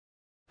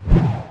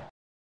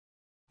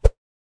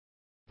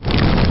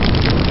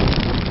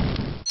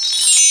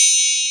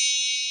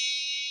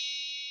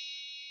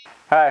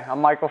Hi,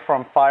 I'm Michael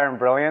from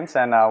FireAndBrilliance,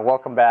 and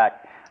welcome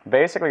back.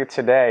 Basically,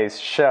 today's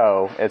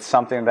show is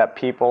something that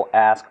people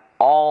ask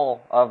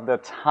all of the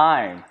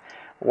time.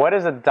 What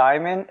is a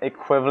diamond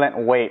equivalent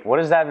weight? What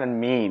does that even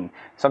mean?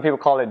 Some people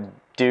call it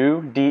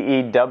DEW,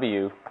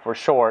 D-E-W for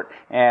short,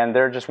 and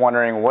they're just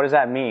wondering, what does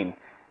that mean?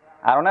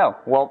 I don't know.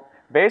 Well,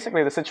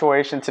 basically, the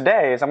situation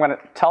today is I'm going to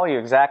tell you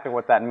exactly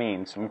what that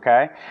means,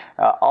 okay?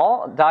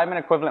 All diamond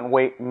equivalent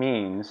weight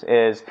means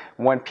is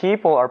when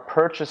people are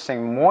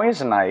purchasing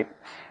moissanite,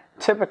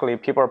 typically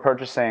people are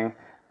purchasing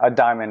a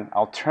diamond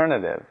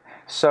alternative.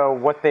 So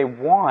what they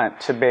want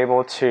to be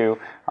able to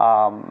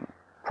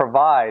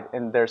provide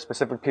in their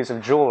specific piece of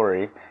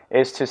jewelry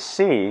is to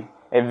see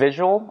a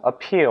visual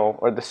appeal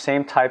or the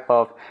same type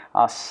of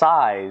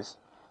size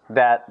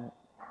that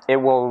it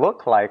will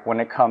look like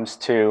when it comes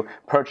to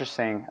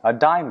purchasing a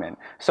diamond.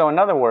 So in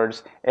other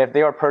words, if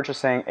they are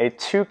purchasing a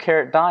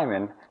 2-carat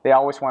diamond, they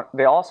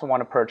also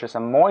want to purchase a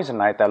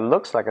moissanite that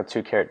looks like a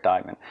 2-carat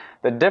diamond.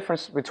 The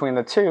difference between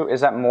the two is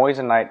that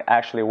moissanite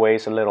actually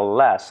weighs a little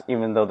less,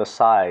 even though the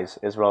size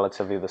is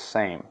relatively the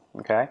same,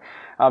 okay?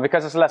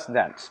 Because it's less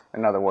dense,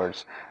 in other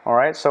words. All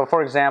right, so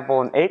for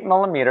example, an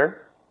 8mm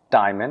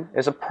diamond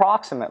is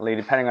approximately,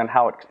 depending on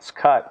how it is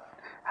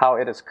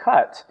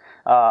cut,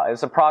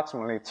 is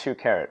approximately 2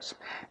 carats.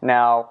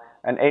 Now,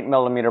 an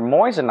 8mm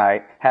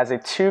moissanite has a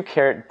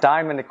 2-carat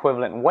diamond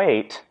equivalent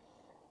weight,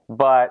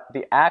 but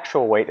the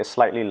actual weight is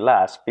slightly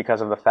less because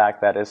of the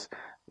fact that it's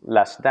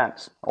less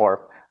dense.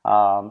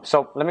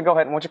 So let me go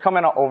ahead and won't you come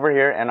in over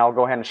here and I'll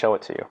go ahead and show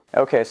it to you.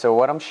 Okay, so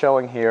what I'm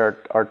showing here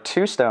are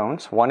 2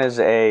 stones. One is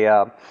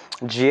a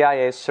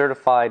GIA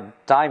certified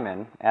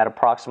diamond at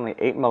approximately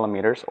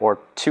 8mm or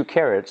 2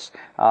 carats.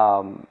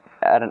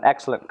 At an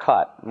excellent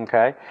cut,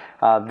 okay?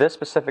 This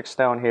specific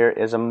stone here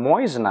is a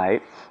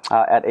moissanite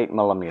at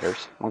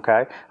 8mm,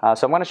 okay?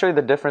 So I'm going to show you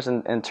the difference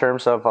in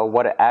terms of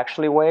what it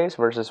actually weighs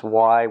versus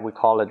why we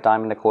call it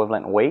diamond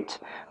equivalent weight,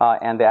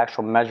 and the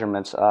actual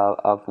measurements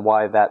of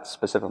why that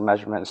specific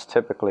measurement is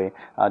typically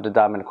the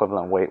diamond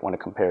equivalent weight when it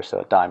compares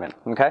to a diamond,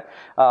 okay?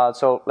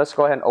 So let's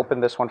go ahead and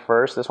open this one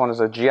first. This one is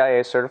a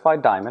GIA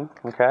certified diamond,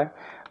 okay?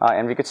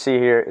 And you can see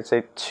here it's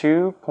a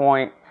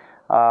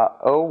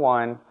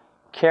 2.01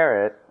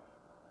 carat.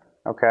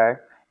 Okay,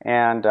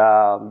 and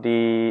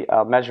the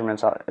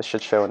measurements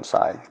should show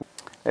inside.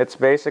 It's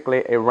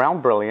basically a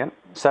round brilliant,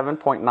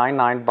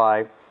 7.99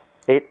 by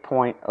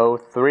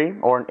 8.03,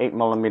 or an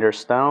 8mm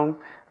stone.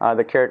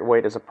 The carat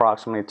weight is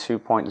approximately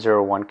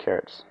 2.01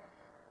 carats.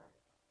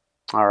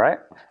 All right,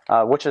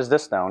 which is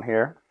this stone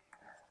here.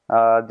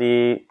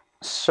 The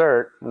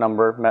cert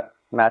number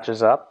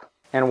matches up.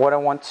 And what I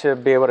want to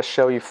be able to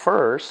show you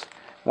first,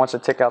 once I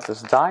take out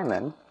this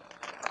diamond,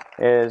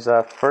 is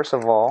first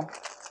of all,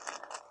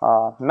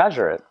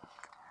 measure it.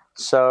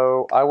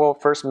 So I will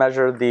first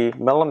measure the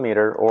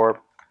millimeter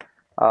or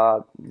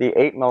the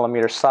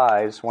 8mm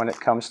size when it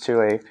comes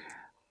to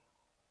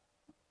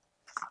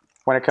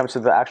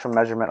the actual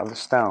measurement of the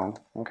stone.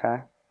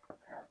 Okay.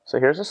 So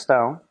here's a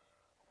stone.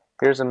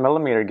 Here's a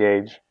millimeter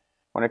gauge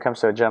when it comes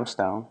to a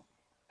gemstone.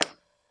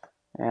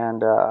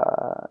 And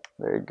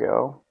there you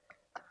go.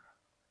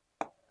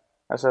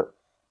 That's an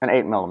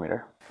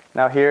 8mm.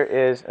 Now here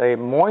is a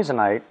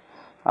moissanite.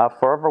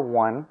 Forever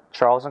One,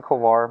 Charles and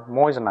Kovar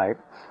moissanite,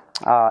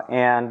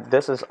 and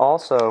this is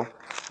also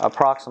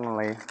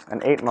approximately an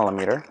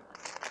 8mm.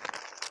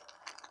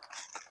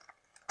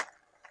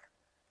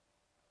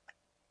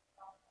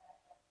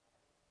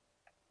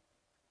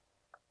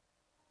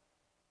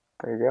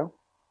 There you go,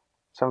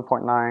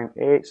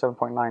 7.98,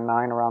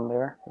 7.99 around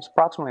there. It's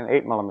approximately an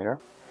 8mm.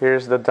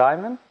 Here's the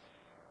diamond.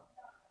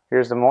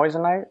 Here's the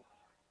moissanite.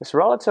 It's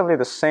relatively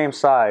the same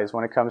size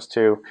when it comes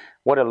to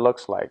what it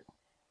looks like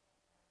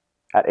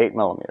at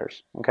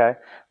 8mm, okay?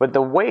 But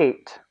the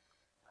weight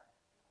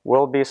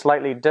will be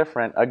slightly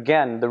different.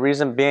 Again, the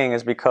reason being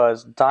is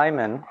because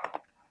diamond,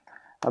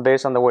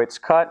 based on the way it's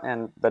cut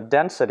and the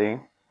density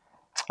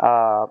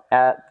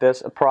at this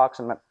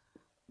approximate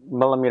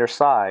millimeter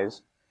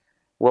size,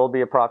 will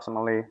be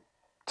approximately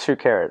 2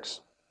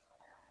 carats.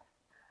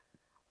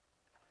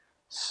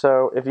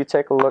 So if you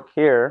take a look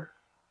here,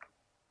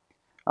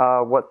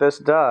 what this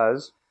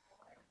does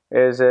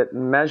is it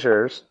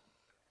measures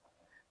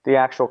the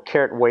actual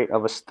carat weight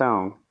of a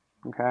stone,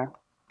 okay?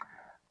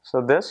 So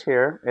this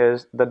here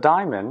is the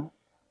diamond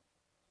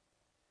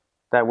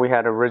that we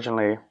had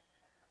originally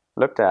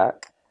looked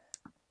at.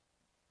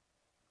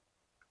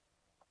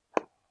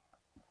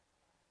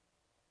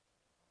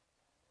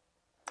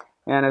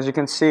 And as you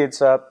can see,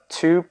 it's a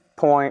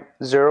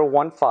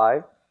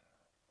 2.015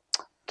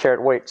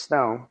 carat weight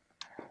stone,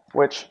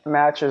 which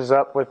matches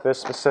up with this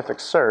specific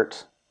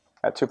cert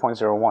at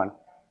 2.01,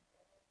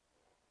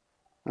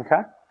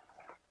 okay?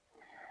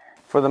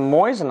 For the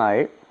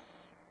moissanite,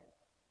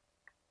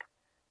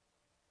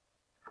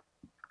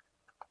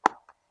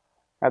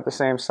 at the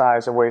same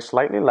size, it weighs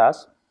slightly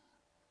less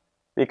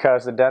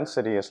because the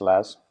density is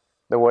less.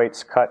 The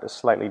weight's cut is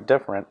slightly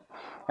different,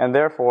 and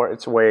therefore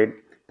the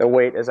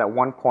weight is at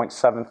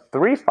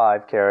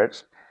 1.735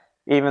 carats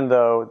even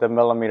though the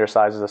millimeter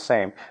size is the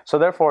same. So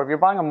therefore, if you're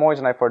buying a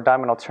moissanite for a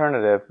diamond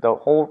alternative, the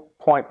whole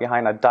point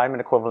behind a diamond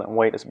equivalent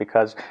weight is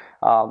because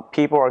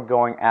people are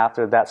going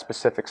after that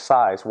specific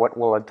size. What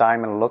will a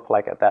diamond look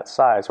like at that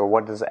size, or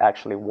what does it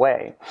actually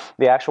weigh?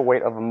 The actual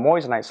weight of a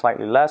moissanite is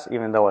slightly less,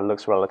 even though it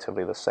looks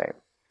relatively the same.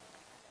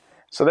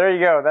 So there you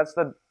go. That's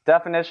the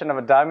definition of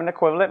a diamond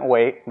equivalent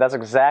weight. That's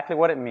exactly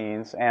what it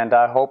means, and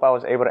I hope I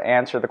was able to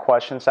answer the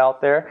questions out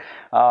there.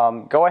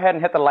 Go ahead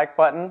and hit the like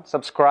button,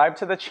 subscribe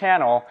to the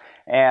channel,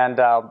 and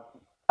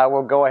I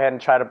will go ahead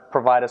and try to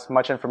provide as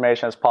much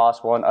information as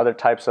possible and other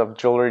types of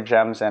jewelry,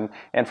 gems, and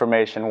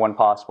information when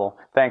possible.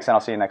 Thanks, and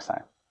I'll see you next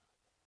time.